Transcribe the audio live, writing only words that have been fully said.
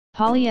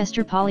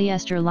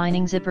Polyester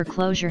lining zipper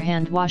closure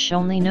hand wash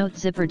only. Note: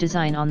 zipper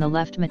design on the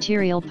left,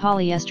 material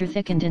polyester,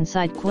 thickened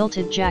inside,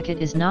 quilted jacket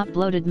is not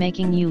bloated,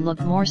 making you look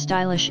more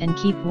stylish and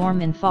keep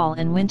warm in fall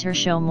and winter.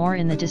 Show more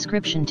in the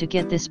description to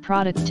get this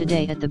product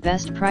today at the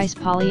best price.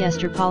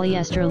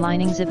 Polyester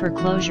lining zipper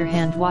closure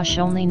hand wash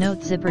only.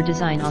 Note: zipper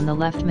design on the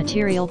left,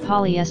 material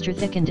polyester,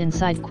 thickened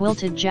inside,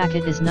 quilted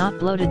jacket is not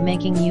bloated,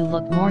 making you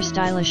look more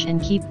stylish and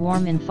keep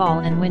warm in fall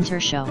and winter.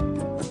 Show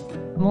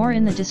more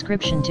in the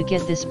description to get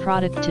this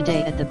product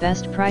today at the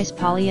best price.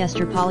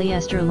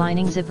 Polyester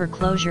lining zipper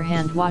closure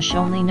hand wash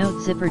only.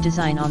 Note: zipper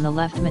design on the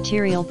left,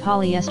 material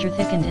polyester,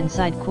 thickened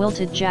inside,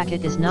 quilted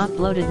jacket is not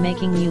bloated,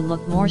 making you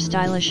look more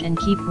stylish and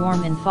keep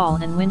warm in fall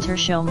and winter.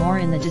 Show more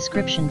in the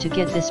description to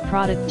get this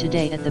product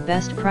today at the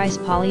best price.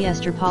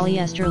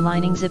 Polyester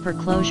lining zipper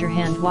closure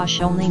hand wash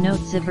only. Note: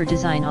 zipper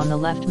design on the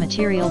left,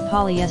 material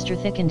polyester,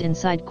 thickened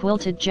inside,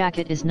 quilted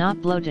jacket is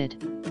not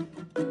bloated,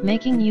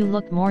 making you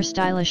look more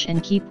stylish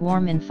and keep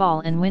warm in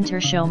fall and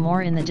winter. Show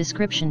more in the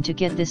description to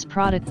get this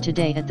product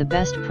today at the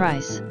best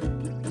price.